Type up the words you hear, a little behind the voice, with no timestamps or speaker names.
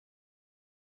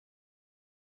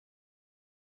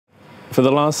For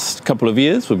the last couple of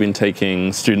years, we've been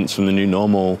taking students from the new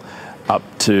normal up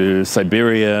to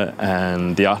Siberia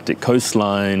and the Arctic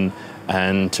coastline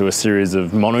and to a series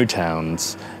of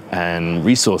monotowns and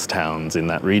resource towns in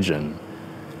that region.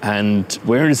 And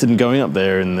we're interested in going up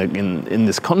there in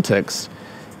this context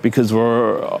because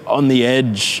we're on the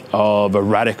edge of a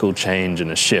radical change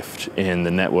and a shift in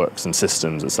the networks and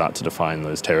systems that start to define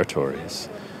those territories.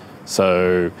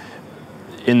 So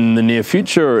in the near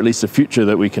future, or at least a future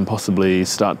that we can possibly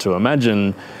start to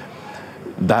imagine,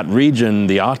 that region,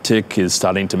 the Arctic, is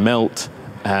starting to melt,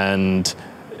 and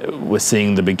we're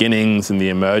seeing the beginnings and the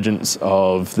emergence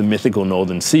of the mythical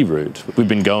Northern Sea route. We've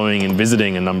been going and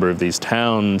visiting a number of these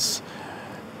towns,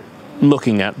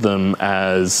 looking at them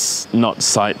as not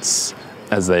sites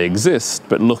as they exist,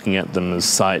 but looking at them as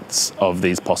sites of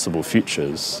these possible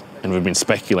futures. And we've been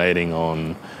speculating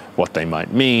on what they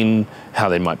might mean, how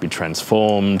they might be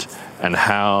transformed, and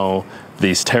how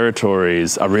these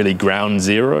territories are really ground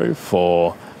zero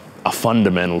for a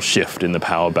fundamental shift in the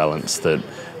power balance that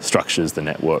structures the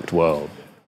networked world.